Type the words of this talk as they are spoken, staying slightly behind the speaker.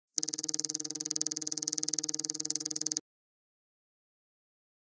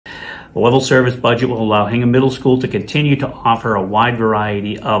The level service budget will allow Hingham Middle School to continue to offer a wide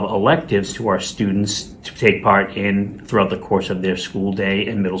variety of electives to our students to take part in throughout the course of their school day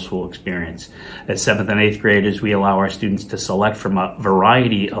and middle school experience. As 7th and 8th graders, we allow our students to select from a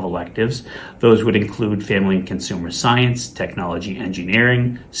variety of electives. Those would include family and consumer science, technology,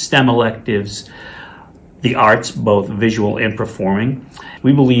 engineering, STEM electives, the arts, both visual and performing.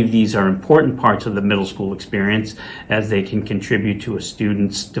 We believe these are important parts of the middle school experience as they can contribute to a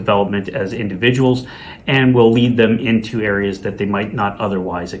student's development as individuals and will lead them into areas that they might not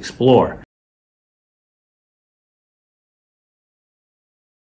otherwise explore.